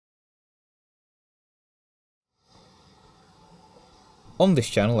On this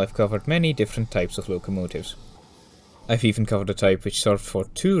channel I've covered many different types of locomotives. I've even covered a type which served for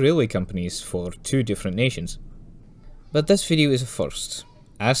 2 railway companies for 2 different nations. But this video is a first,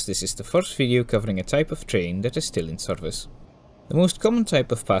 as this is the first video covering a type of train that is still in service. The most common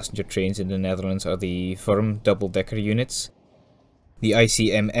type of passenger trains in the Netherlands are the firm double-decker units, the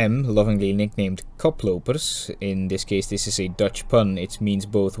ICMM, lovingly nicknamed koplopers. In this case this is a Dutch pun, it means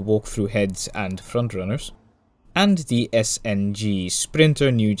both walk-through heads and frontrunners, and the SNG,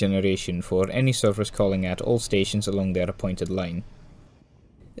 Sprinter New Generation, for any service calling at all stations along their appointed line.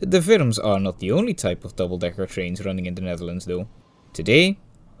 The VIRMs are not the only type of double-decker trains running in the Netherlands though. Today,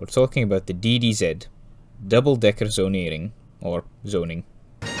 we're talking about the DDZ, double-decker zonering, or zoning.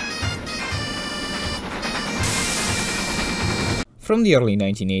 From the early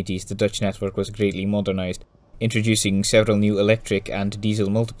 1980s, the Dutch network was greatly modernized, introducing several new electric and diesel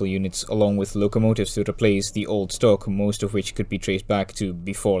multiple units along with locomotives to replace the old stock, most of which could be traced back to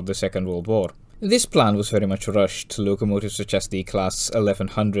before the Second World War. This plan was very much rushed, locomotives such as the Class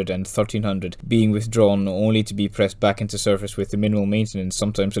 1100 and 1300 being withdrawn only to be pressed back into service with the minimal maintenance,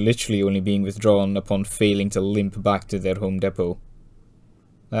 sometimes literally only being withdrawn upon failing to limp back to their home depot.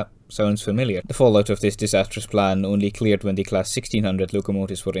 That sounds familiar. The fallout of this disastrous plan only cleared when the Class 1600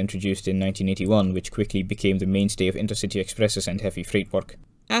 locomotives were introduced in 1981, which quickly became the mainstay of intercity expresses and heavy freight work.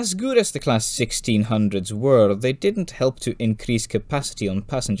 As good as the Class 1600s were, they didn't help to increase capacity on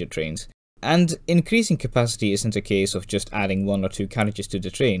passenger trains. And increasing capacity isn't a case of just adding 1 or 2 carriages to the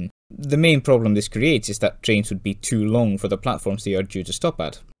train. The main problem this creates is that trains would be too long for the platforms they are due to stop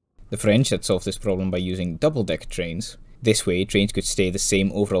at. The French had solved this problem by using double-decker trains. This way, trains could stay the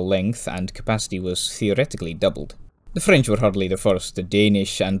same overall length and capacity was theoretically doubled. The French were hardly the first. The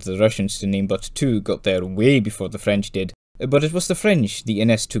Danish and the Russians, to name but 2, got there way before the French did, but it was the French the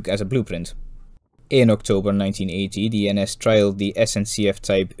NS took as a blueprint. In October 1980, the NS trialled the SNCF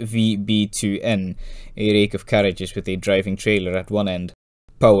type VB2N, a rake of carriages with a driving trailer at one end.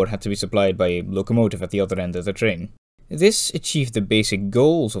 Power had to be supplied by a locomotive at the other end of the train. This achieved the basic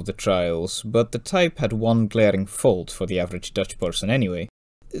goals of the trials, but the type had one glaring fault for the average Dutch person anyway.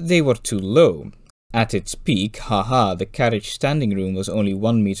 They were too low. At its peak, the carriage standing room was only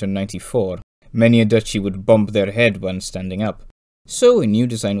 1.94 m. Many a Dutchie would bump their head when standing up. So a new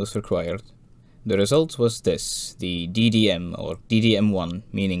design was required. The result was this, the DDM, or DDM1,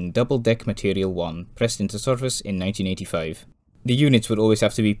 meaning Double Deck Material 1, pressed into service in 1985. The units would always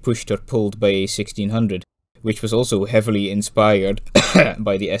have to be pushed or pulled by a 1600, which was also heavily inspired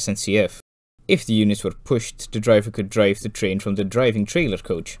by the SNCF. If the units were pushed, the driver could drive the train from the driving trailer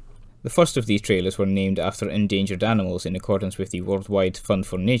coach. The first of these trailers were named after endangered animals in accordance with the Worldwide Fund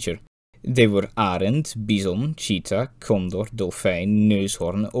for Nature. They were arend, bison, cheetah, condor, dolfijn,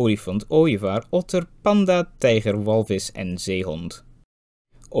 neushoorn, olifant, ooievaar, otter, panda, tijger, walvis en zeehond.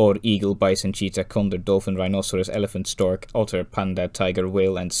 Or eagle, bison, cheetah, condor, dolphin, rhinoceros, elephant, stork, otter, panda, tiger,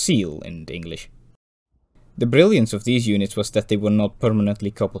 whale and seal in English. The brilliance of these units was that they were not permanently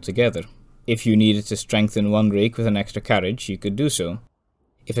coupled together. If you needed to strengthen one rake with an extra carriage, you could do so.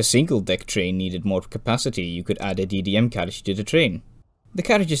 If a single-deck train needed more capacity, you could add a DDM carriage to the train. The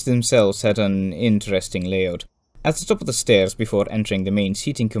carriages themselves had an interesting layout. At the top of the stairs before entering the main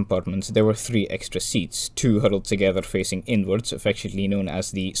seating compartment there were 3 extra seats, 2 huddled together facing inwards, affectionately known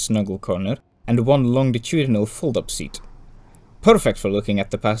as the snuggle corner, and 1 longitudinal fold-up seat. Perfect for looking at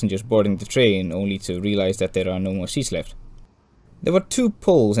the passengers boarding the train, only to realize that there are no more seats left. There were 2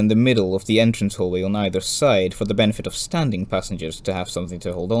 poles in the middle of the entrance hallway on either side for the benefit of standing passengers to have something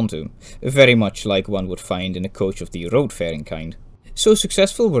to hold on to, very much like one would find in a coach of the road-faring kind. So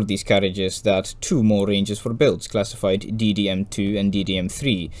successful were these carriages that 2 more ranges were built, classified DDM2 and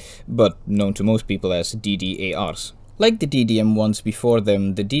DDM3, but known to most people as DDARs. Like the DDM1s before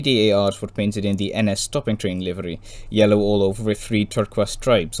them, the DDARs were painted in the NS stopping train livery, yellow all over with 3 turquoise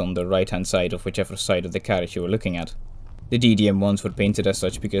stripes on the right-hand side of whichever side of the carriage you were looking at. The DDM1s were painted as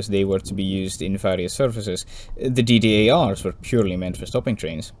such because they were to be used in various services. The DDARs were purely meant for stopping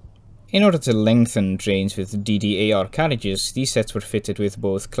trains. In order to lengthen trains with DDAR carriages, these sets were fitted with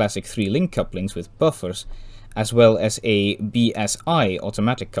both classic 3-link couplings with buffers, as well as a BSI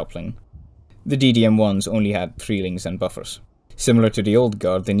automatic coupling. The DDM1s only had 3 links and buffers. Similar to the old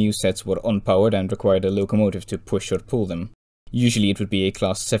guard, the new sets were unpowered and required a locomotive to push or pull them. Usually it would be a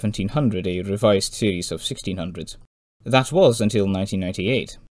Class 1700, a revised series of 1600s. That was until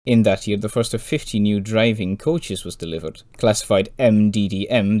 1998. In that year, the first of 50 new driving coaches was delivered. Classified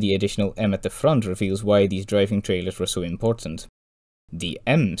MDDM, the additional M at the front reveals why these driving trailers were so important. The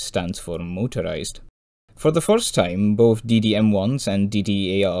M stands for motorized. For the first time, both DDM1s and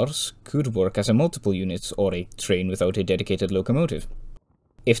DDARs could work as a multiple unit or a train without a dedicated locomotive.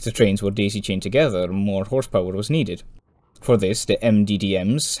 If the trains were daisy-chained together, more horsepower was needed. For this, the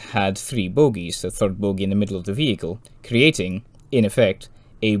MDDMs had 3 bogies, the third bogie in the middle of the vehicle, creating, in effect,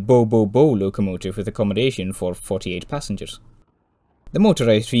 a BoBoBo locomotive with accommodation for 48 passengers. The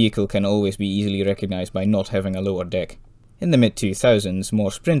motorized vehicle can always be easily recognized by not having a lower deck. In the mid-2000s,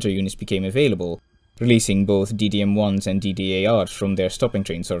 more sprinter units became available, releasing both DDM-1s and DDARs from their stopping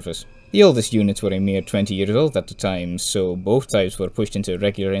train service. The oldest units were a mere 20 years old at the time, so both types were pushed into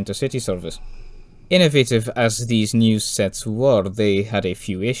regular intercity service. Innovative as these new sets were, they had a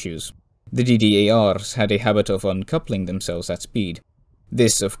few issues. The DDARs had a habit of uncoupling themselves at speed.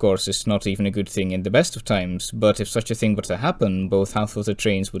 This, of course, is not even a good thing in the best of times, but if such a thing were to happen, both half of the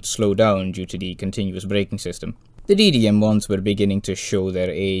trains would slow down due to the continuous braking system. The DDM-1s were beginning to show their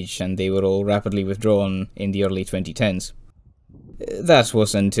age, and they were all rapidly withdrawn in the early 2010s. That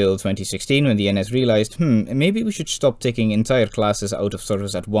was until 2016 when the NS realized, maybe we should stop taking entire classes out of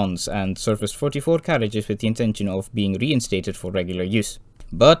service at once, and serviced 44 carriages with the intention of being reinstated for regular use.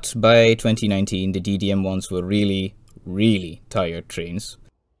 But by 2019, the DDM-1s were really tired trains,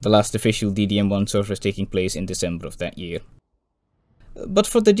 the last official DDM-1 service taking place in December of that year. But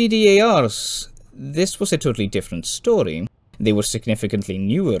for the DDARs, this was a totally different story. They were significantly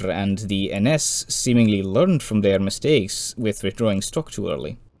newer, and the NS seemingly learned from their mistakes with withdrawing stock too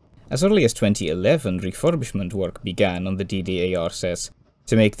early. As early as 2011, refurbishment work began on the DDAR sets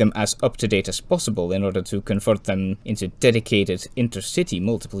to make them as up-to-date as possible in order to convert them into dedicated intercity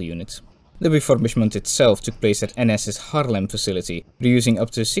multiple units. The refurbishment itself took place at NS's Haarlem facility, reusing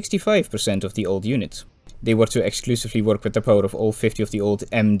up to 65% of the old units. They were to exclusively work with the power of all 50 of the old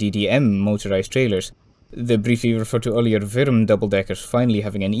MDDM motorized trailers, the briefly referred to earlier VIRM double-deckers finally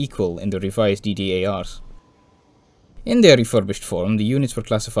having an equal in the revised DDARs. In their refurbished form, the units were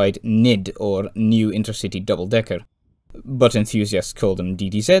classified NID, or New Intercity Double-Decker, but enthusiasts call them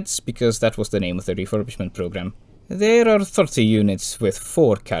DDZs because that was the name of the refurbishment program. There are 30 units with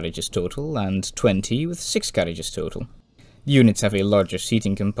 4 carriages total, and 20 with 6 carriages total. Units have a larger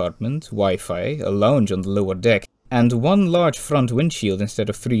seating compartment, Wi-Fi, a lounge on the lower deck, and 1 large front windshield instead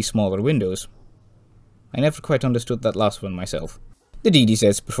of 3 smaller windows. I never quite understood that last one myself. The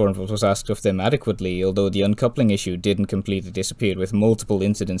DDZs performed what was asked of them adequately, although the uncoupling issue didn't completely disappear, with multiple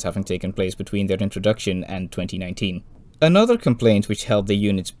incidents having taken place between their introduction and 2019. Another complaint which held the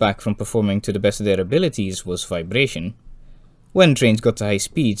units back from performing to the best of their abilities was vibration. When trains got to high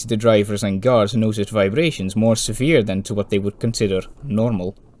speeds, the drivers and guards noticed vibrations more severe than to what they would consider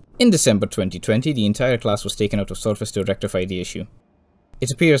normal. In December 2020, the entire class was taken out of service to rectify the issue.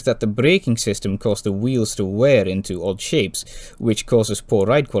 It appears that the braking system caused the wheels to wear into odd shapes, which causes poor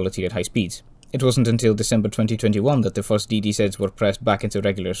ride quality at high speeds. It wasn't until December 2021 that the first DDZs were pressed back into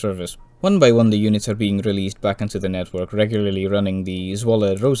regular service. One by one the units are being released back into the network, regularly running the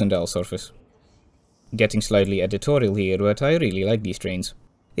Zwolle-Roosendaal service. Getting slightly editorial here, but I really like these trains.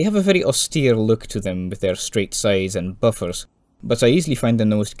 They have a very austere look to them with their straight sides and buffers, but I easily find them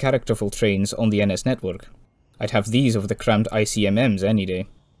the most characterful trains on the NS network. I'd have these over the cramped ICMMs any day.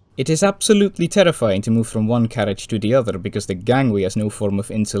 It is absolutely terrifying to move from one carriage to the other because the gangway has no form of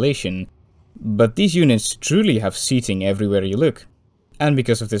insulation, but these units truly have seating everywhere you look. And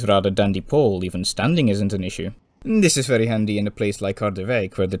because of this rather dandy pole, even standing isn't an issue. This is very handy in a place like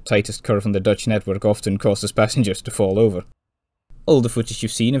Harderwijk, where the tightest curve on the Dutch network often causes passengers to fall over. All the footage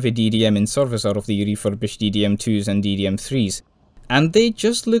you've seen of a DDM in service are of the refurbished DDM2s and DDM3s, and they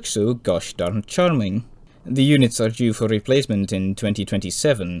just look so gosh darn charming. The units are due for replacement in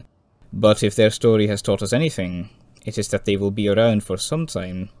 2027, but if their story has taught us anything, it is that they will be around for some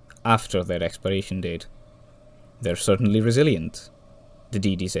time after their expiration date. They're certainly resilient, the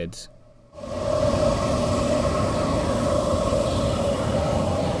DDZs.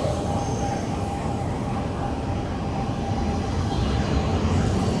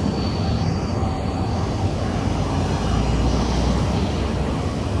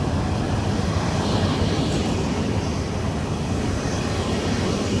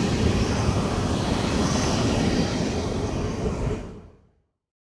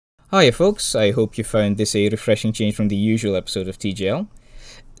 Hiya folks, I hope you found this a refreshing change from the usual episode of TGL.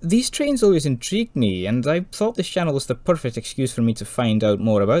 These trains always intrigued me, and I thought this channel was the perfect excuse for me to find out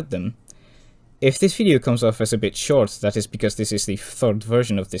more about them. If this video comes off as a bit short, that is because this is the third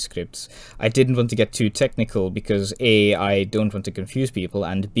version of this script. I didn't want to get too technical because A, I don't want to confuse people,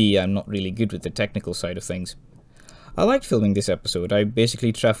 and B, I'm not really good with the technical side of things. I liked filming this episode. I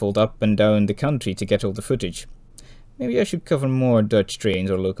basically travelled up and down the country to get all the footage. Maybe I should cover more Dutch trains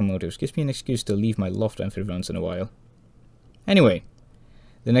or locomotives. Gives me an excuse to leave my loft every once in a while. Anyway,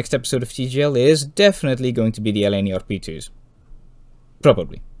 the next episode of TGL is definitely going to be the LNER P2s.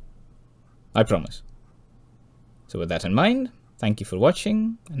 Probably. I promise. So with that in mind, thank you for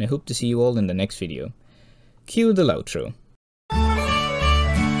watching, and I hope to see you all in the next video. Cue the outro.